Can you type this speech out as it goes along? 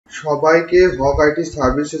সবাইকে হক আইটি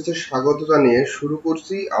সার্ভিসেসে স্বাগত জানিয়ে শুরু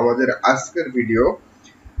করছি আমাদের আজকের ভিডিও।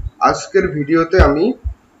 আজকের ভিডিওতে আমি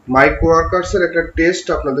মাইক্রোওয়ার্কার্সের একটা টেস্ট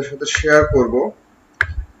আপনাদের সাথে শেয়ার করব।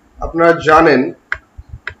 আপনারা জানেন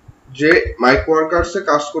যে মাইক্রোওয়ার্কার্সে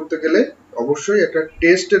কাজ করতে গেলে অবশ্যই একটা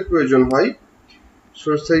টেস্টের প্রয়োজন হয়। সো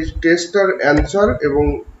সেই টেস্টার অ্যান্সার এবং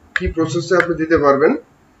কি প্রসেসে আপনি দিতে পারবেন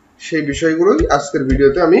সেই বিষয়গুলোই আজকের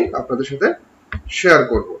ভিডিওতে আমি আপনাদের সাথে শেয়ার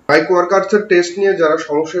করব। মাইক্রোওয়ার্কার্সের টেস্ট নিয়ে যারা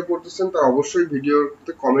সমস্যায় পড়তেছেন তারা অবশ্যই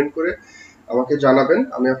ভিডিওতে কমেন্ট করে আমাকে জানাবেন,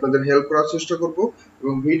 আমি আপনাদের হেল্প করার চেষ্টা করব।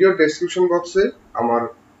 এবং ভিডিও ডেসক্রিপশন বক্সে আমার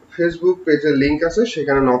ফেসবুক পেজের লিংক আছে,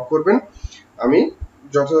 সেখানে নক করবেন। আমি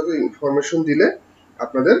যথাযথ ইনফরমেশন দিলে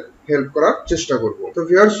আপনাদের হেল্প করার চেষ্টা করব। তো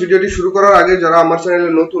ভিউয়ার্স, ভিডিওটি শুরু করার আগে যারা আমার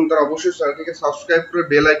চ্যানেলে নতুন তারা অবশ্যই চ্যানেলটিকে সাবস্ক্রাইব করে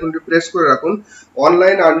বেল আইকনটি প্রেস করে রাখুন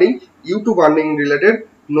online earning, YouTube earning related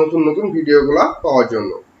নতুন ভিডিওগুলো পাওয়ার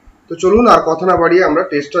জন্য। তো চলুন আর কথা না বাড়িয়ে আমরা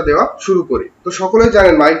টেস্টটা দেওয়া শুরু করি। তো সকলেই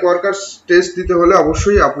জানেন মাইক্রোওয়ার্কার্স টেস্ট দিতে হলে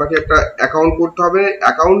অবশ্যই আপনাকে একটা অ্যাকাউন্ট করতে হবে।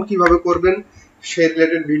 অ্যাকাউন্ট কিভাবে করবেন সেই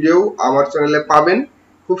রিলেটেড ভিডিও আমার চ্যানেলে পাবেন।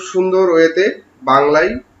 খুব সুন্দর ওয়েতে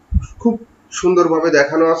বাংলায় খুব সুন্দরভাবে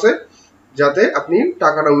দেখানো আছে, যাতে আপনি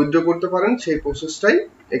টাকাটা উইথড্র করতে পারেন সেই প্রসেসটাই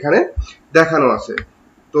এখানে দেখানো আছে।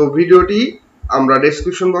 তো ভিডিওটি আমরা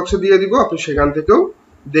ডেসক্রিপশন বক্সে দিয়ে দিব, আপনি সেখান থেকেও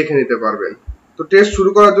দেখে নিতে পারবেন। তো টেস্ট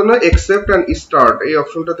শুরু করার জন্য অ্যাকসেপ্ট এন্ড স্টার্ট এই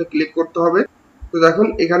অপশনটাতে ক্লিক করতে হবে। তো দেখুন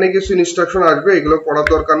এখানে কিছু ইনস্ট্রাকশন আসবে, এগুলো পড়ার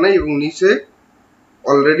দরকার নেই এবং নিচে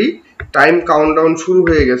অলরেডি টাইম কাউন্টডাউন শুরু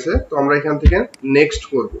হয়ে গেছে। তো আমরা এখান থেকে নেক্সট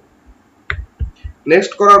করব।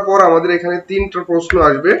 নেক্সট করার পর আমাদের এখানে 3টা প্রশ্ন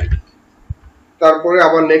আসবে, তারপরে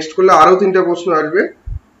আবার নেক্সট করলে আরো 3টা প্রশ্ন আসবে,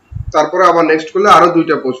 তারপরে আবার নেক্সট করলে আরো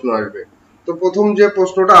 2টা প্রশ্ন আসবে। তো প্রথম যে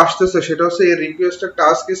প্রশ্নটা আসতেছে সেটা হচ্ছে এ requested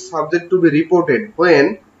task is subject to B reported when.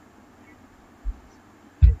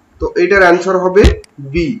 তো এটার অ্যান্সার হবে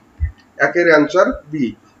বি, একের answer B.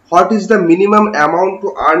 What is the minimum amount to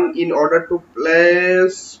earn in order to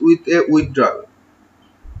place with a withdrawal?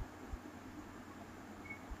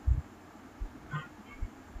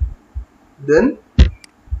 দেন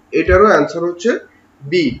এটারও অ্যান্সার হচ্ছে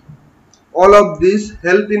B. All of this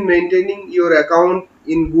help in maintaining your account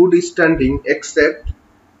in good standing except.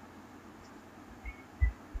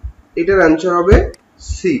 এটার answer হবে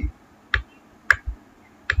C.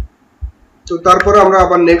 তো তারপরে আমরা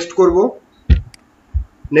আবার next করব।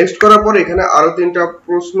 Next করার পর এখানে আরো 3টা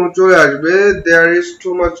প্রশ্ন চলে আসবে। There is too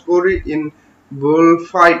much গোরি in bull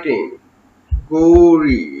fighting.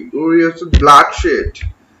 গোরি হচ্ছে bloodshed,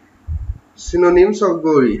 synonyms of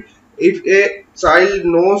gory. If a child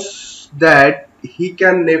knows that he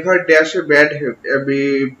can never dash a bad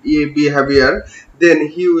behavior, then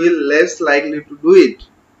he will less likely to do it.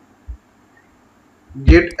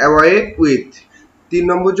 Get away with. 3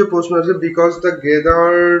 নম্বর যে প্রশ্ন আছে, because the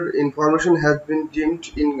gathered information has been deemed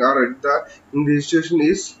incorrect, the investigation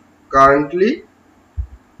is currently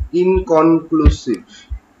inconclusive.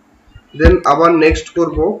 দেন আবার next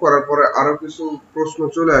করব, করার পরে আরো কিছু প্রশ্ন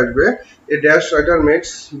চলে আসবে। A dash writer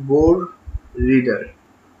makes bore reader.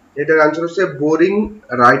 এটার অ্যান্সার হচ্ছে boring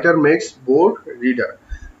writer makes bore reader.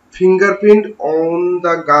 Fingerprint on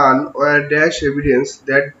the gun war dash evidence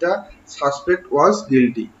that the suspect was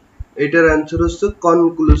guilty. এটার অ্যান্সার হচ্ছে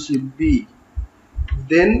কনক্লুসিভ বি।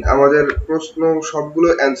 দেন আমাদের প্রশ্ন সবগুলো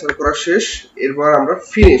অ্যান্সার করা শেষ। এরপর আমরা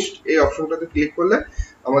ফিনিশড এই অপশনটাতে ক্লিক করলে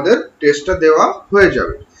আমাদের টেস্টটা দেওয়া হয়ে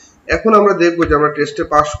যাবে। এখন আমরা দেখবো যে আমরা টেস্টে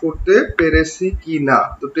পাস করতে পেরেছি কি না।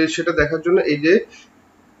 তো টেস্ট সেটা দেখার জন্য এই যে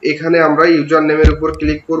এখানে আমরা ইউজার নেমের উপর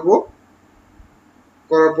ক্লিক করব।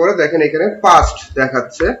 করার পরে দেখেন এখানে পাস্ট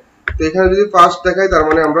দেখাচ্ছে। তো এখানে যদি পাস্ট দেখায় তার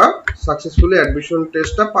মানে আমরা সাকসেসফুলি অ্যাডমিশন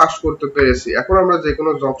টেস্টটা পাস করতে পেরেছি। এখন আমরা যে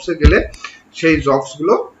কোনো জবসে গেলে সেই জবস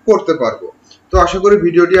গুলো করতে পারবো। তো আশা করি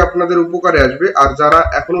ভিডিওটি আপনাদের উপকারে আসবে। আর যারা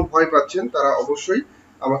এখনো ভয় পাচ্ছেন তারা অবশ্যই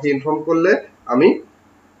আমাকে ইনফর্ম করলে আমি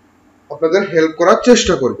আপনাদের হেল্প করার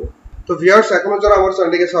চেষ্টা করব। তো ভিউয়ার্স, এখনো যারা আমার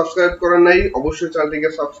চ্যানেলটিকে সাবস্ক্রাইব করেন নাই অবশ্যই চ্যানেলটিকে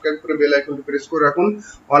সাবস্ক্রাইব করে বেল আইকনটি প্রেস করে রাখুন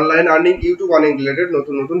online earning, YouTube earning related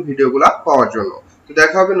নতুন ভিডিওগুলো পাওয়ার জন্য। তো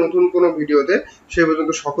দেখা হবে নতুন কোনো ভিডিওতে। সেই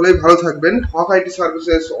পর্যন্ত সকলেই ভালো থাকবেন। হক IT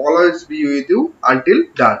services always be with you until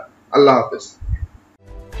ডান। আল্লাহ হাফেজ।